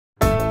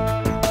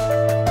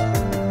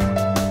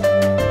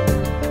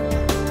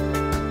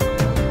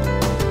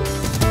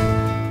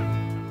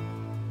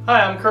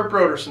Kurt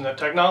Broderson, the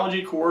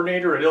Technology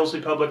Coordinator at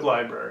Ilsley Public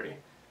Library.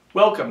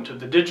 Welcome to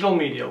the Digital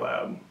Media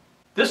Lab.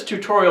 This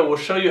tutorial will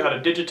show you how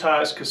to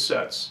digitize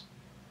cassettes.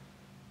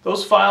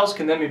 Those files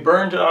can then be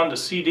burned onto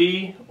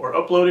CD or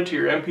uploaded to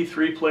your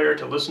MP3 player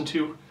to listen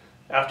to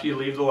after you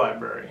leave the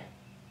library.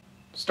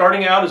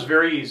 Starting out is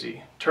very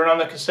easy. Turn on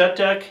the cassette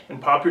deck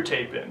and pop your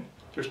tape in.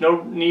 There's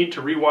no need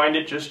to rewind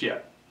it just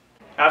yet.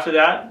 After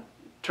that,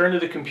 turn to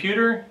the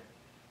computer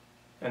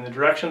and the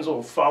directions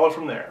will follow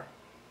from there.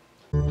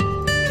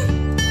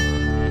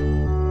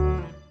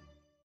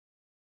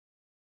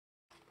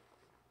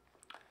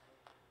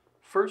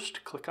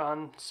 First, click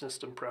on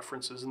System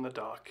Preferences in the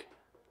dock.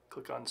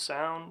 Click on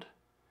Sound,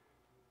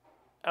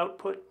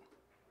 Output,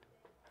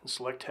 and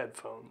select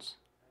Headphones.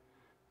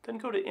 Then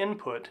go to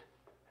Input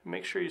and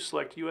make sure you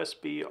select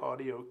USB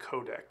Audio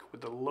Codec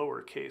with the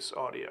lowercase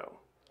audio.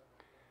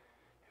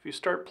 If you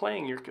start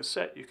playing your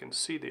cassette, you can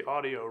see the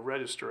audio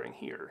registering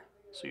here,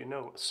 so you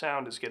know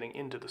sound is getting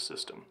into the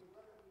system.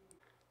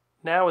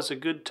 Now is a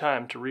good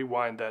time to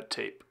rewind that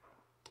tape.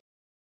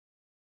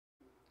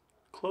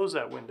 Close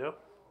that window.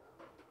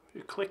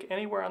 You click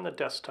anywhere on the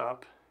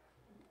desktop,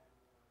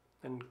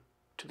 then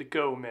to the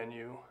Go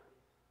menu,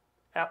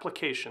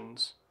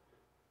 Applications,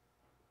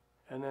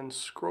 and then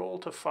scroll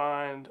to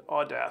find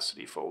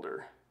Audacity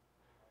folder.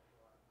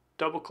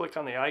 Double-click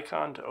on the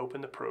icon to open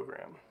the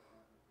program.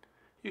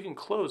 You can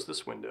close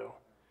this window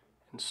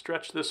and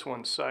stretch this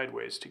one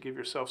sideways to give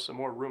yourself some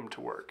more room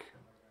to work.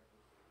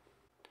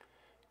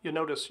 You'll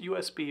notice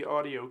USB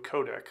Audio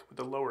Codec with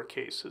the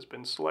lowercase has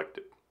been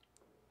selected.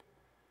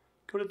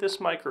 Go to this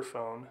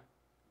microphone,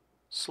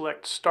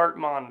 select Start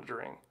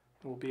Monitoring,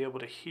 and we'll be able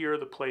to hear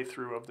the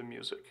playthrough of the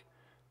music.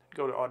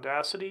 Go to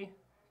Audacity,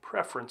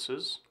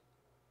 Preferences,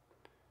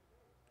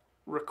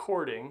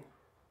 Recording,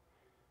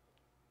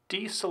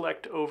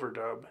 deselect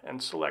Overdub,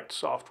 and select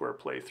Software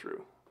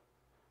Playthrough.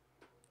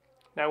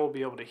 Now we'll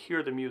be able to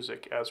hear the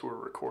music as we're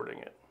recording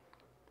it.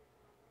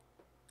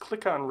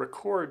 Click on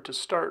Record to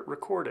start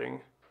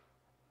recording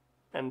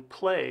and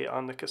play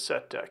on the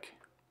cassette deck.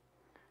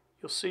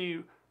 You'll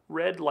see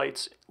red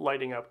lights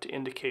lighting up to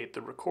indicate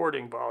the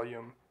recording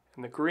volume,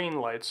 and the green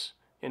lights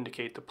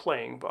indicate the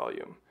playing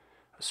volume.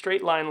 A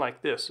straight line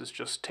like this is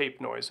just tape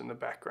noise in the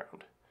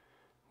background.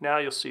 Now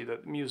you'll see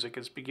that music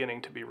is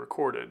beginning to be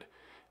recorded.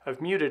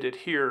 I've muted it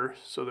here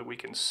so that we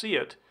can see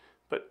it,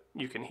 but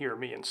you can hear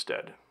me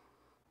instead.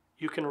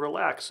 You can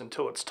relax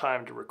until it's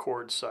time to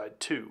record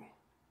side 2.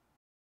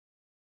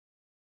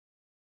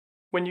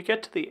 When you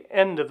get to the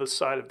end of the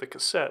side of the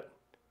cassette,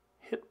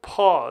 hit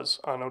pause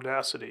on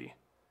Audacity.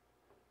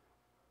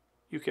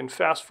 You can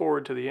fast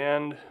forward to the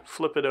end,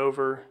 flip it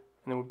over,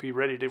 and it will be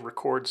ready to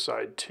record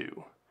side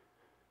 2.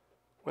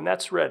 When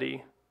that's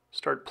ready,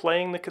 start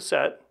playing the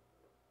cassette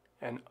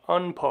and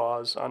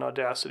unpause on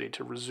Audacity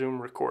to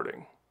resume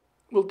recording.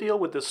 We'll deal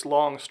with this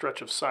long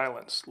stretch of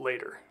silence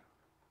later.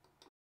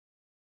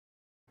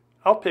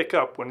 I'll pick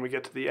up when we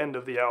get to the end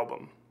of the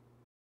album.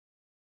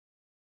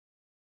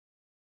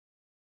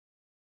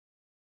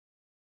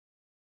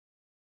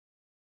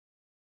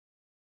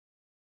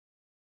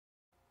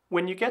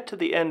 When you get to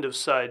the end of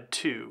side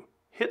 2,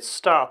 hit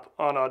stop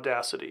on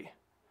Audacity.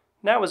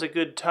 Now is a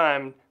good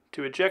time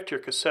to eject your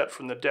cassette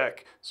from the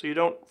deck so you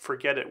don't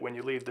forget it when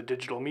you leave the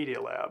Digital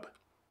Media Lab.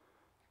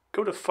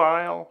 Go to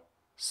File,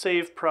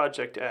 Save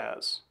Project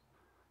As.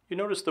 You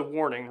notice the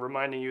warning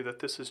reminding you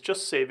that this is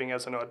just saving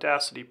as an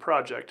Audacity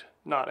project,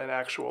 not an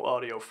actual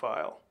audio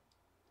file.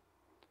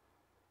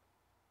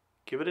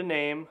 Give it a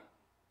name.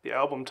 The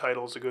album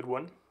title is a good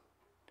one.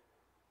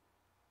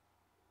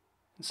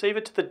 And save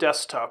it to the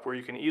desktop where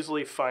you can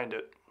easily find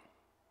it.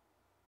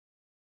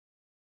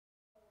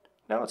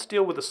 Now let's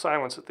deal with the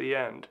silence at the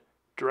end.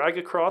 Drag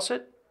across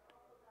it,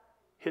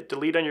 hit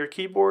delete on your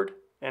keyboard,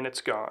 and it's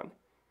gone.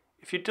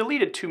 If you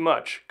deleted too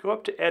much, go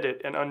up to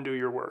Edit and undo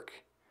your work.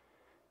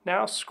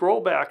 Now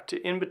scroll back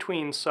to in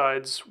between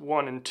sides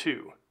 1 and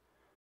 2.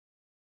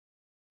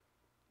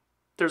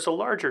 There's a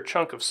larger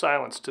chunk of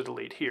silence to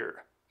delete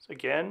here. So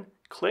again,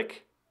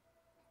 click,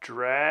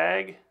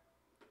 drag,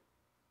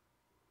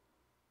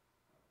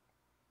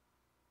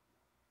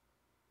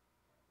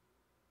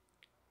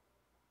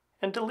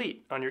 and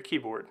delete on your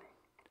keyboard.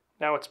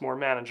 Now it's more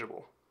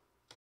manageable.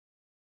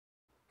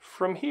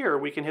 From here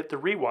we can hit the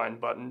rewind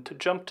button to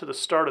jump to the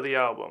start of the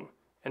album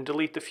and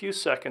delete the few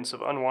seconds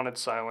of unwanted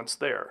silence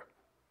there.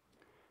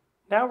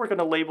 Now we're going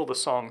to label the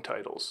song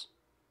titles.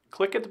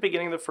 Click at the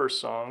beginning of the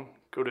first song,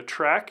 go to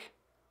Track,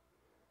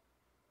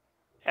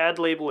 Add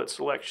Label at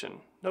Selection.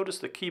 Notice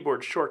the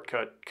keyboard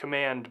shortcut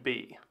Command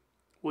B.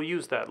 We'll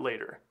use that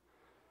later.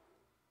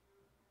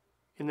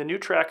 In the new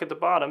track at the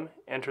bottom,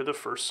 enter the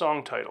first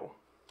song title.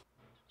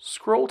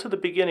 Scroll to the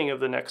beginning of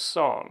the next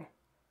song.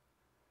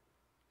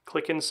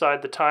 Click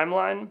inside the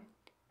timeline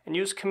and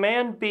use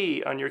Command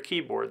B on your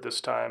keyboard this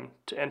time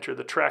to enter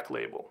the track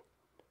label.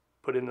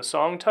 Put in the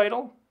song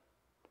title,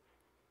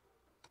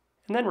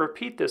 and then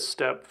repeat this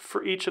step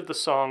for each of the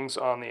songs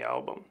on the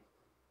album.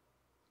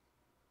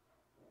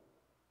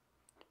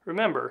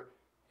 Remember,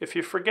 if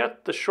you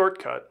forget the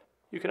shortcut,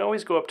 you can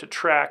always go up to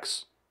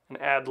Tracks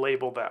and add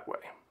label that way.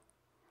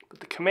 But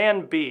the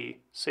Command B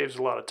saves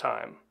a lot of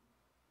time.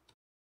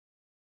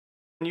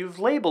 When you've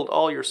labeled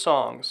all your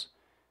songs,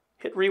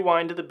 hit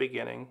rewind to the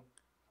beginning,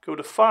 go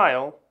to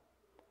File,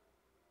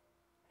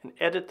 and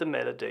edit the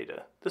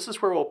metadata. This is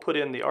where we'll put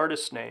in the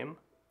artist's name,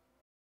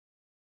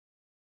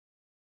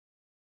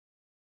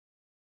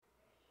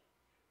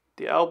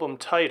 the album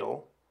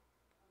title,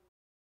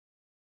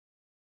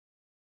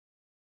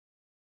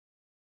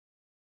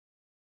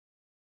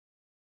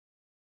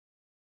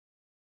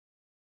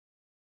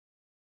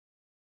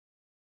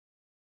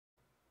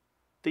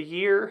 the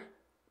year,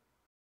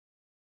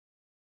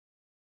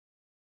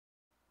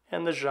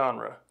 and the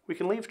genre. We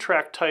can leave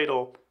track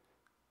title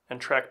and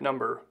track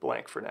number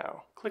blank for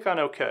now. Click on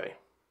OK.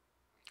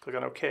 Click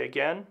on OK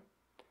again.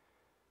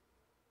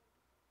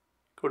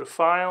 Go to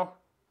File,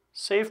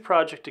 save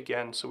project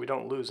again so we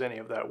don't lose any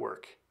of that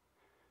work.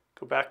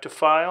 Go back to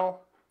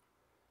File,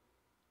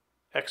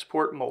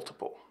 Export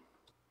Multiple.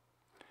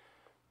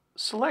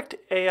 Select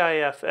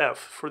AIFF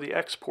for the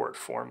export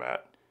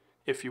format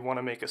if you want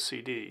to make a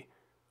CD,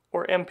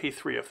 or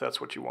MP3 if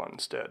that's what you want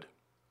instead.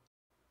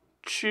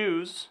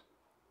 Choose.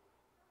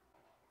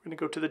 We're going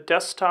to go to the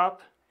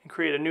desktop and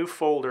create a new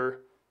folder,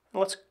 and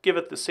let's give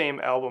it the same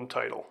album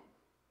title.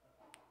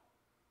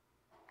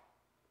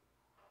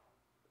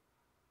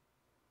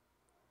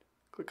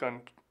 Click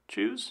on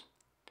Choose.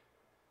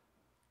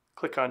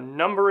 Click on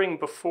Numbering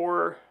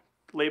before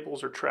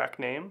labels or track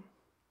name,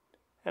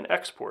 and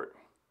Export.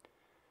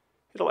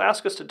 It'll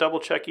ask us to double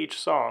check each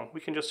song.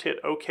 We can just hit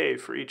OK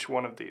for each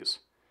one of these.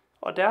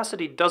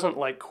 Audacity doesn't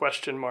like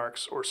question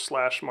marks or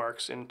slash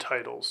marks in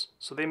titles,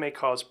 so they may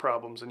cause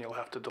problems and you'll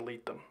have to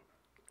delete them.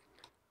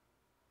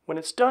 When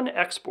it's done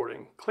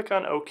exporting, click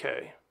on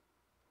OK.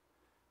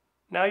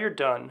 Now you're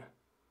done,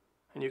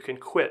 and you can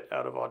quit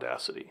out of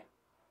Audacity.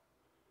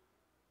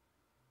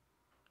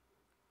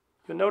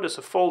 You'll notice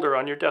a folder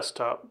on your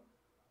desktop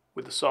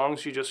with the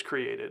songs you just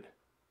created.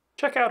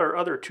 Check out our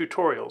other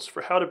tutorials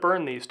for how to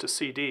burn these to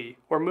CD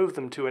or move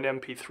them to an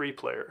MP3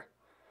 player.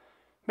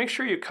 Make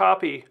sure you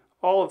copy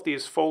all of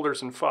these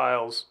folders and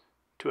files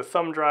to a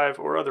thumb drive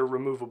or other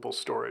removable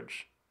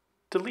storage.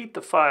 Delete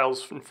the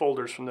files and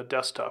folders from the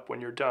desktop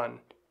when you're done,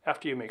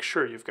 after you make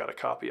sure you've got a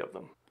copy of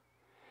them.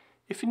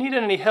 If you need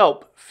any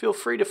help, feel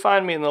free to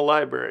find me in the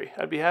library.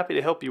 I'd be happy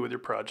to help you with your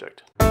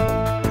project.